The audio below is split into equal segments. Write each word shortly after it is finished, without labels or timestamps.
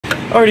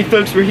Alrighty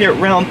folks, we're here at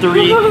round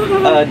 3,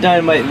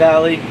 Dynamite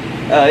Valley.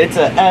 It's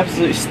an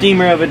absolute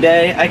steamer of a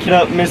day. I came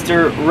up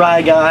Mr.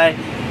 Rye Guy.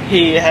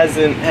 He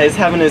is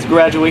having his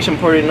graduation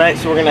party tonight,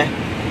 so we're gonna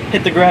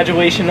hit the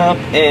graduation up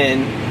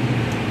and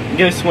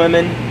go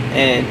swimming,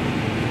 and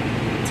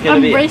it's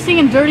gonna be... I'm racing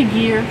in dirty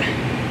gear.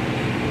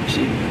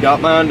 She got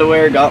my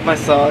underwear, got my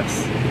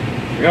socks.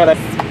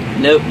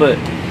 Nope, but...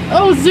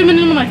 Oh, zooming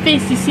into my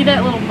face, you see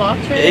that little box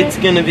right there? It's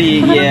gonna be,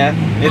 yeah,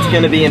 it's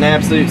gonna be an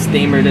absolute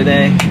steamer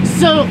today.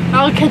 So,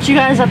 I'll catch you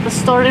guys at the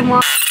starting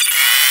line.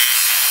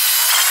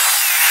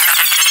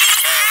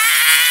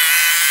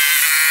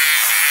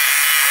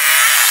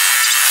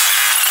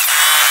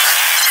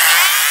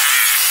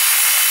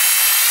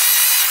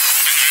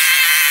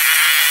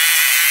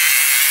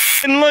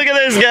 And look at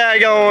this guy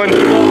going.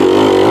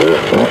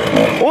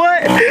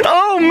 What?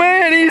 Oh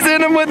man, he's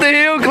in him with the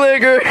heel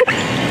clicker.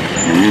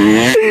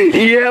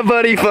 Yeah,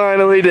 buddy,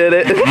 finally did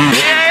it.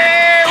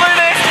 Yeah, look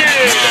at this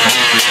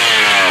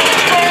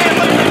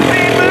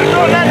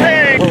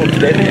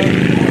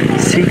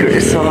dude.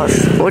 Secret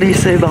sauce. What do you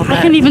say about that?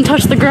 I can even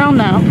touch the ground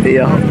now.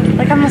 Yeah.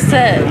 Like I'm a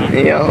set.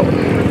 Yeah.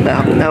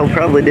 That'll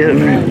probably do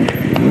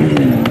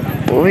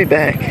it. We'll be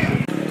back.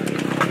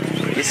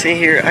 You see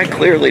here, I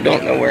clearly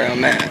don't know where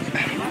I'm at.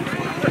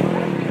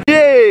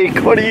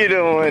 Jake, what are you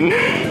doing?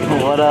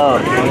 What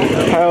up?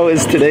 How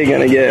is today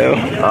gonna go?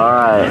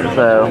 Alright,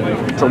 so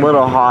it's a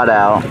little hot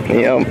out.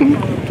 Yep.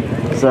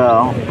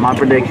 So my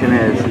prediction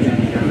is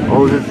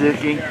old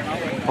Suzuki,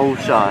 whole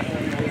shot.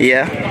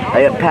 Yeah.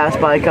 I got passed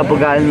by a couple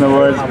guys in the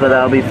woods, but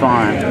that'll be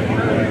fine.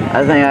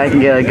 I think I can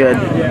get a good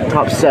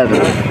top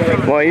 7.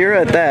 While you're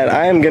at that,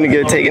 I am gonna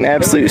go take an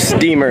absolute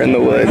steamer in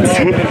the woods.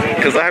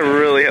 Cause I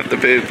really have to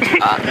poop. You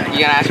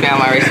gonna ask me how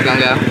my race is gonna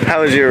go?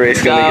 How is your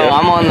race gonna go? So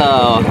I'm on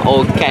the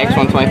old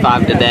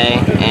KX125 today,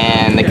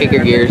 and the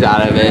kicker gear's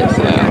out of it,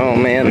 so. Oh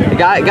man.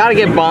 Gotta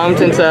get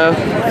bumped, and so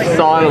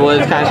saw in the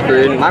woods, kind of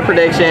screwed. My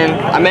prediction,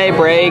 I may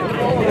break.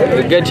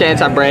 There's a good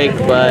chance I break,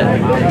 but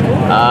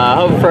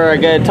hope for a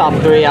good top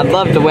 3. I'd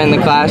love to win the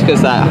class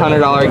because that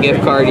 $100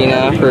 gift card, you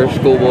know, for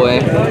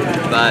schoolboy.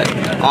 But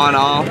all in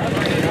all,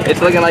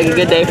 it's looking like a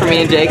good day for me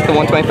and Jake, the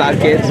 125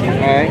 kids. All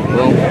right,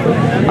 well,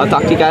 I'll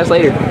talk to you guys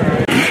later. Oh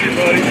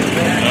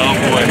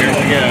boy, here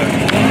we go.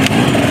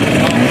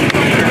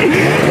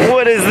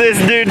 What is this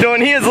dude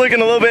doing? He is looking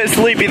a little bit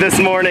sleepy this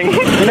morning.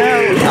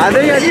 No, I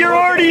think you're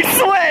already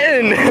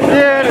sweating.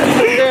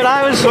 Dude,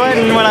 I was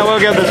sweating when I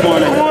woke up this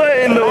morning. What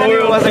in the I knew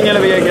it world? wasn't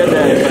gonna be a good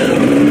day.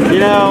 You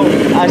know,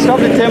 I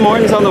stopped at Tim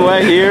Hortons on the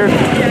way here,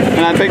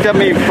 and I picked up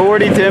me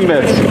 40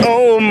 Timbits.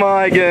 Oh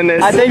my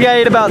goodness. I think I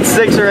ate about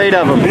 6 or 8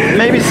 of them,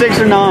 maybe 6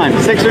 or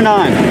 9. 6 or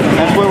 9.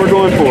 That's what we're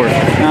going for.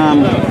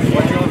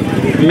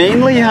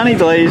 Mainly honey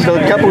glazed, with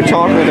a couple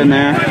chocolate in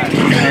there,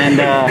 and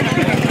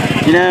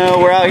you know,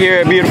 we're out here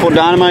at beautiful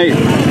Dynamite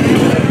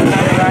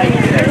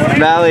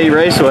Valley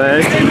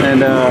Raceway,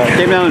 and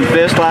came down and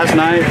fished last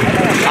night.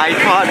 I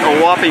caught a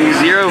whopping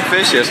 0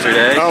 fish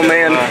yesterday. Oh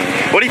man,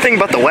 what do you think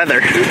about the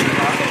weather?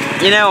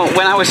 You know,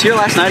 when I was here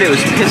last night, it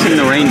was pissing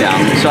the rain down,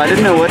 so I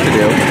didn't know what to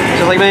do. So I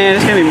was like, man,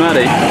 it's gonna be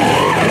muddy.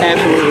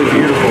 Absolutely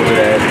beautiful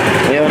today.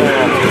 Yeah.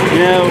 You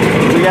know,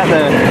 we got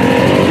the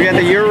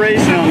year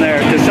racing on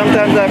there, because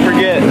sometimes I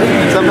forget.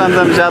 Sometimes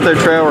I'm just out there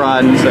trail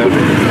riding, so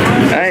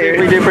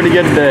we do pretty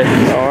good today.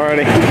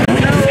 Alrighty.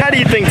 How do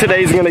you think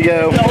today's gonna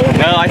go?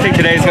 Well, I think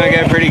today's gonna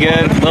go pretty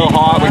good. A little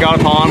hot, we got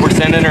a pond, we're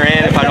sending her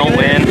in if I don't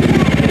win.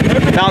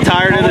 Now I'm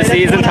tired of the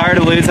season, tired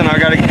of losing, I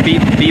gotta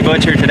beat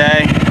B-Butcher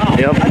today.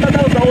 Yep.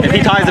 If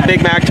he ties a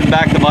Big Mac to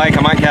back the bike,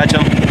 I might catch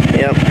him.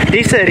 Yep.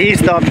 He said he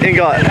stopped and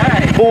got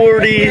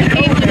 40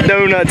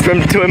 donuts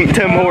from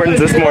Tim Hortons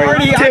this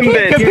morning.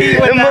 Timbits.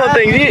 Them little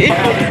things.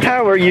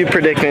 How are you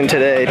predicting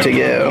today to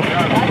go?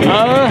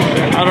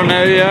 I don't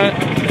know yet.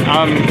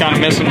 I'm kind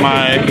of missing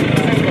my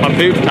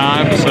poop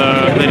time,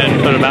 so they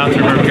didn't put a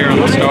bathroom over here on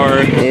the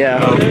start. Yeah.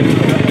 So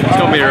it's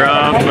gonna be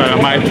rough, but I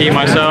might keep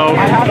myself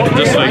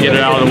just to get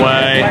it out of the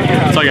way.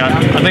 It's like I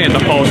think it's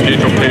a pulse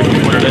neutral poop is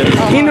what it is.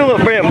 You know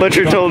what Brant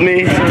Butcher told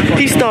me?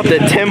 He stopped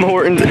at Tim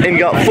Hortons and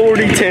got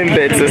 40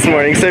 Timbits this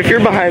morning. So if you're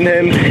behind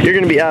him, you're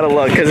gonna be out of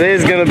luck because it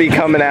is gonna be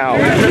coming out.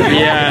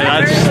 Yeah,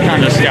 that's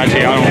kind of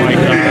sketchy. I don't like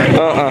that.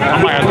 I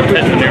might have to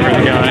pit maneuver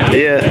the guy.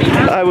 Yeah,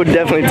 I would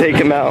definitely take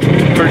him out.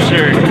 For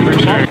sure, for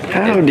sure.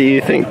 How do you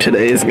think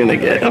today is gonna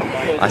go?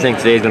 I think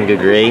today's gonna go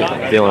great.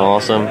 Feeling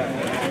awesome.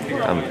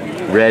 I'm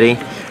ready.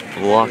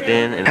 Locked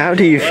in. And how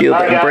do you feel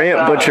that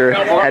Brant Butcher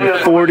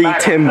had 40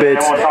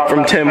 Timbits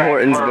from Tim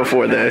Hortons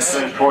before this?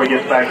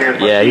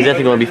 Yeah, he's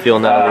definitely going to be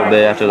feeling that a little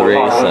bit after the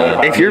race.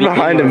 If you're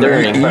behind him,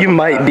 you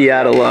might be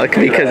out of luck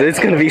because it's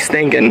going to be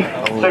stinking.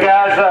 Might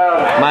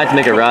have to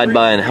make a ride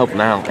by and help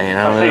him out, man.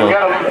 I don't know.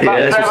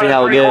 Yeah, let's see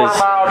how it goes.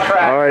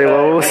 Alright,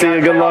 well, we'll see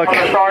you. Good luck.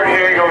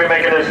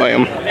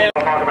 Bam. I'll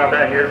talk about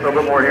that here, so a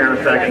bit more here in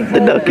a second. The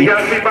ducky. You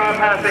got to be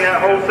bypassing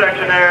that whole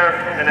section there,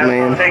 and that's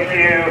going to take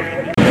you.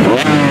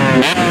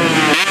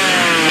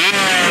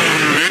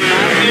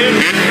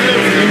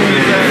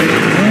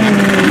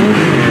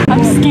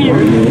 I'm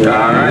scared.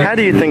 How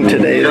do you think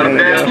today is going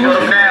to go?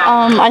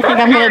 I think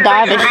I'm going to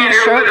die of a heat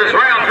stroke.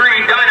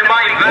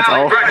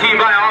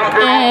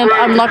 And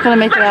I'm not gonna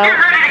make it out.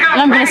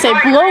 And I'm gonna say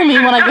blow me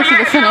when I get to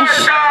the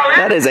finish.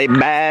 That is a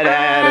bad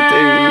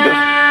attitude.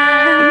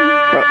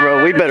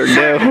 Bro, we better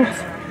go.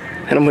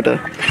 Hit him with the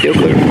heel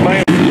clear.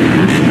 Bam.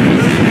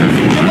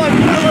 Good luck,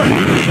 fella.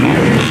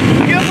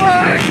 Good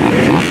luck.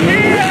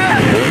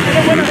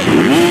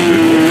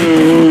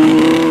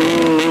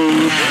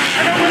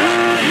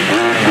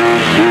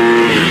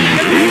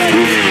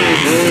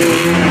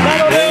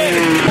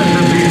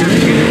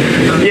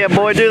 Yeah,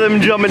 boy, do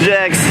them jumping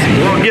jacks.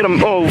 Get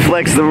them. Oh,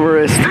 flex the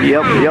wrist.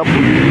 Yep.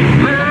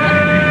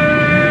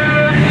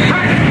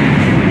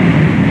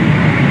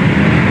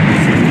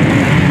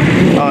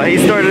 Oh, he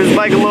started his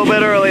bike a little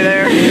bit early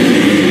there.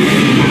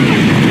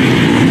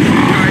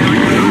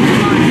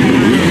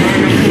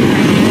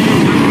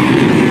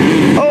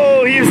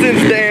 Oh,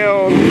 Houston's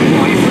down.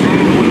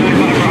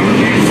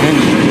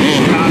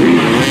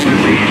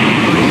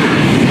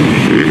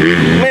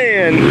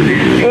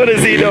 Man, what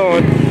is he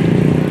doing?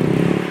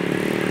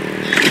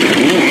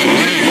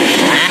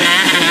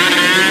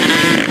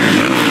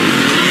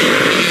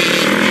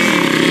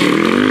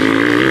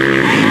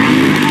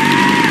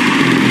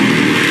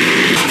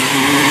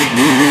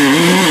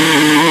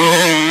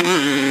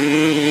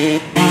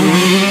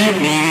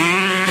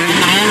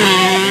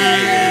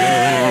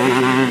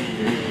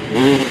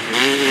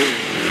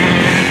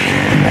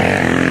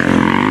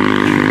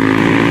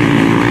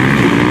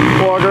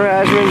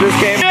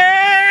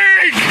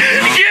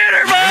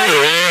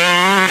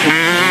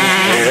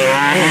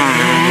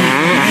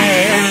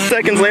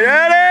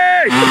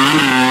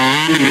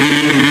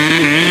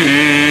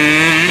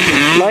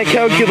 My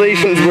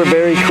calculations were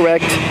very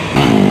correct.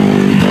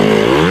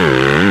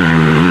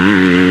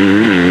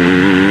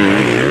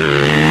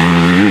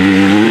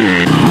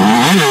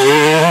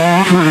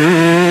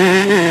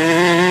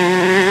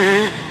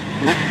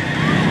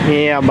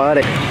 Yeah,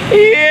 buddy.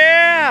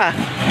 Yeah!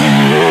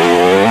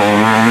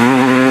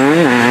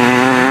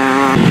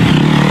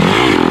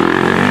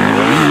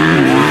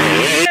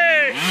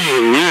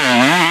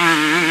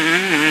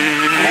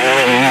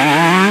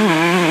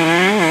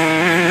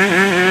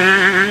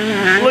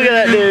 Look at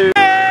that dude.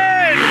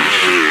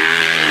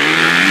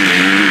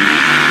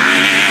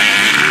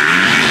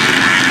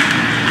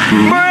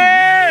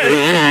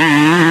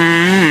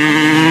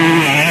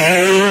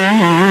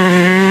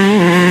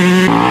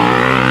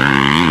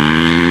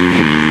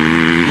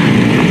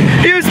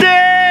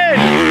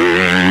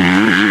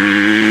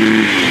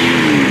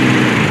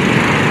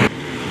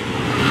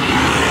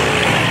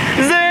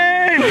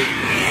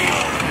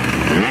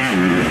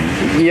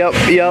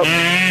 Yep.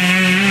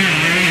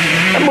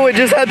 That boy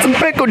just had some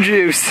pickle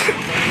juice.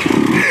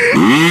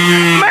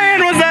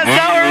 Man, was that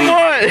sour or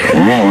what?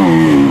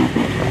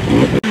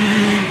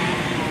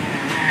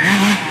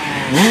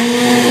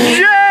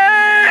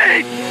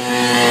 Jake!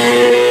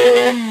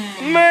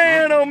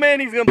 Man, oh man,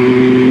 he's gonna...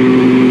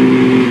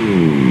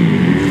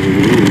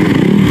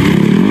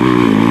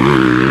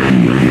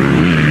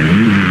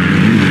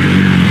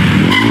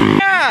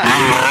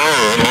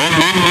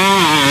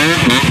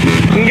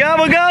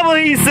 Gobble gobble,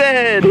 he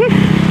said.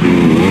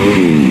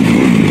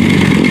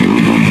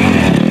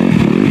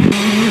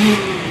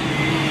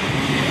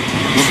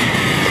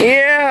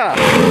 Yeah.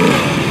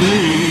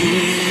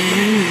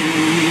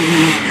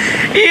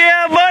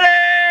 Yeah, buddy.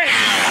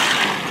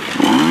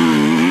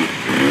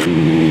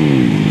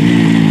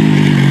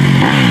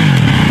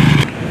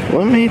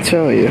 Let me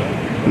tell you,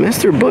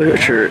 Mr.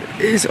 Butcher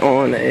is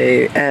on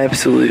a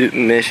absolute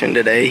mission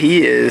today.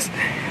 He is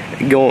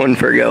going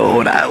for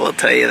gold, I will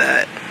tell you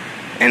that.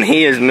 And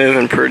he is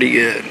moving pretty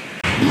good.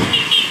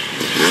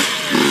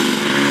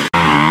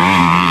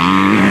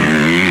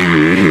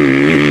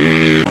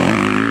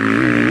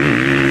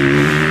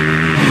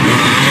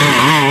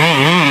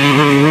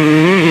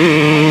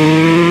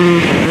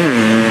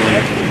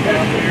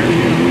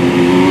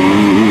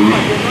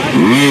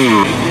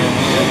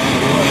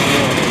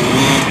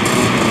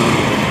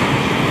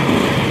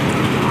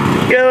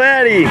 Go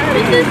Eddie!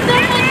 This is so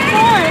much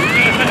fun!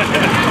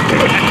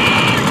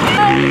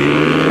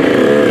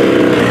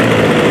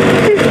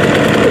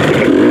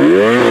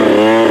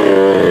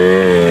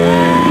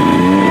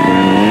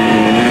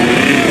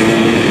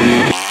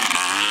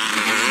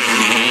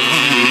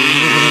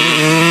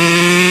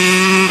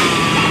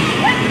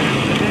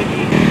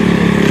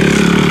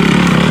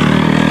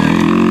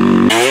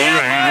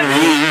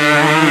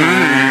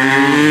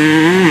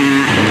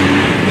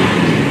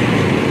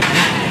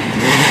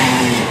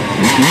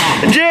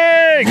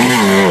 Jig!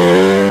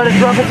 But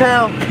it's rough as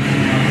hell.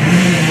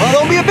 Well,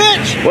 don't be a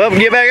bitch! Well,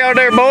 get back out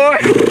there, boy!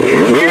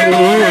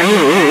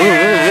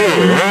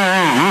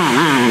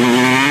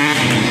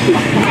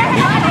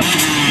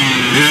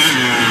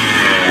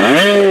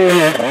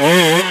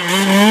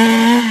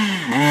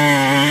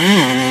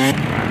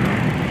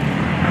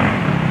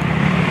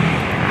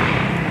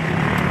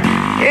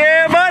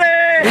 Yeah, buddy!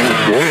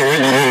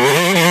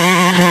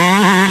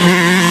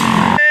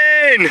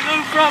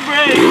 No front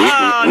brake!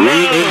 Oh,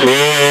 no!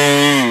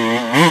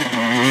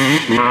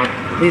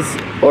 These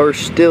are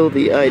still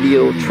the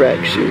ideal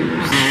track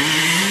shoes.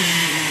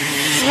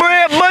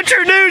 Brad Butcher!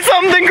 her do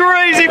something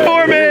crazy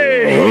for me!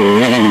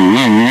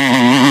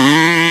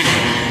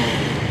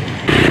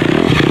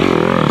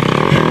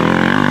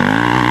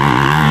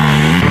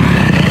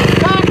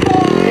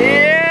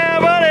 Yeah,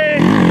 buddy!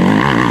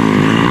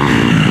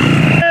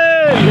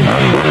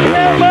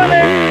 Yeah,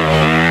 buddy!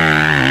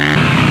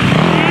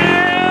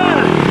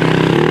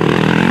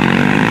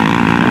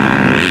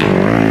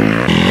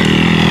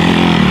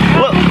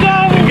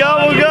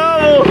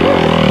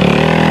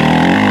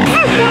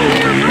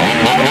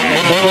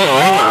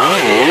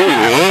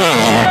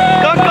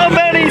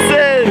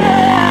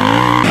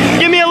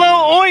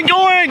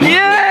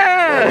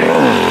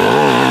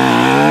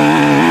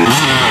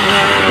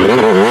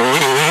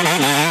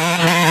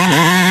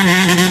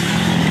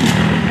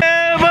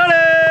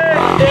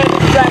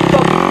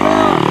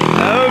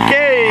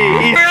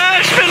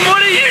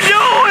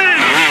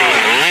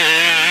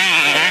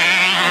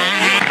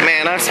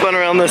 I've spun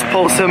around this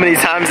pole so many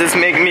times it's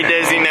making me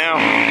dizzy now.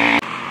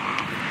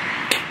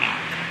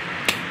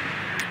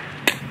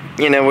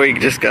 You know, we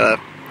just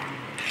gotta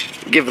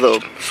give the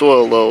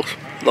soil a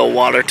little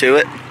water to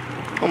it.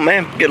 Oh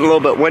man, getting a little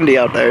bit windy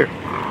out there.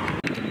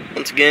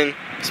 Once again,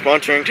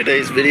 sponsoring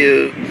today's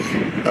video,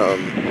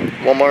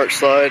 Walmart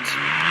slides.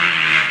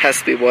 Has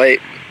to be white.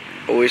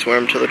 Always wear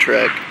them to the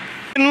track.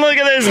 And look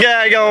at this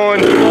guy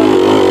going.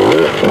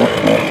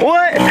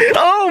 What?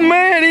 Oh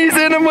man, he's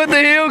in him with the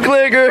heel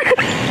clicker.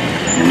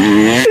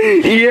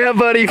 Yeah,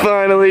 buddy,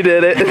 finally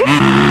did it.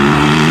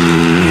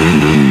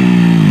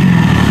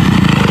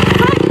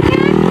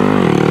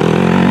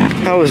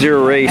 How was your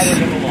race?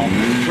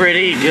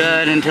 Pretty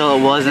good until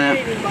it wasn't.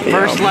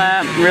 First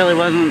lap really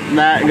wasn't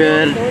that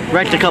good.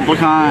 Wrecked a couple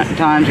times,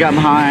 got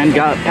behind,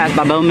 got passed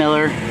by Bo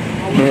Miller.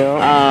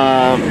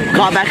 Yeah.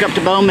 Caught back up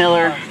to Bo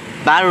Miller,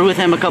 battled with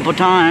him a couple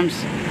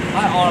times.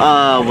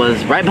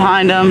 Was right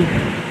behind him,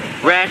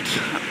 wrecked.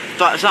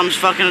 Thought something's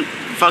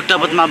fucked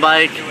up with my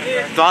bike.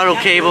 Throttle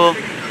cable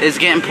is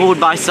getting pulled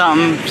by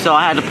something, so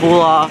I had to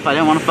pull off. I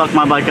didn't want to fuck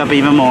my bike up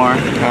even more.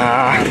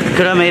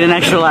 Could have made an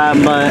extra lap,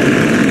 but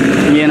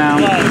you know,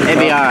 it'd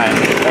be alright.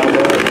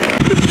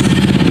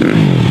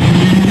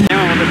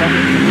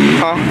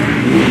 Huh?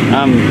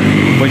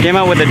 We came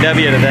out with a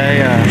W today.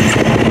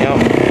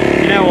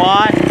 You know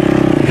why?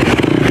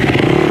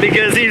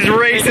 Because he's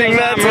racing,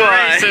 that's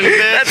why.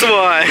 That's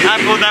why. I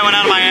pulled that one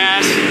out of my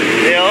ass.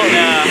 Yeah.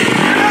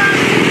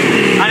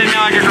 I didn't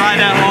know I could ride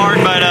that hard,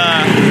 but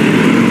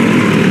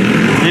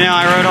you know,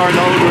 I rode hard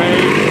the whole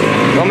race.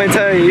 Let me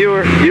tell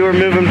you, you were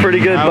moving pretty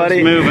good,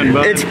 buddy. I was moving,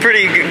 buddy. It's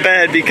pretty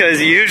bad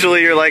because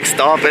usually you're like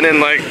stopping and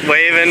like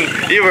waving.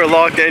 You were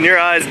locked in, your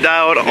eyes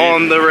dialed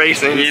on the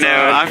racing. You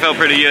know, I felt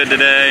pretty good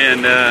today,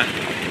 and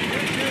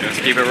let's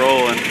keep it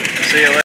rolling. See you later.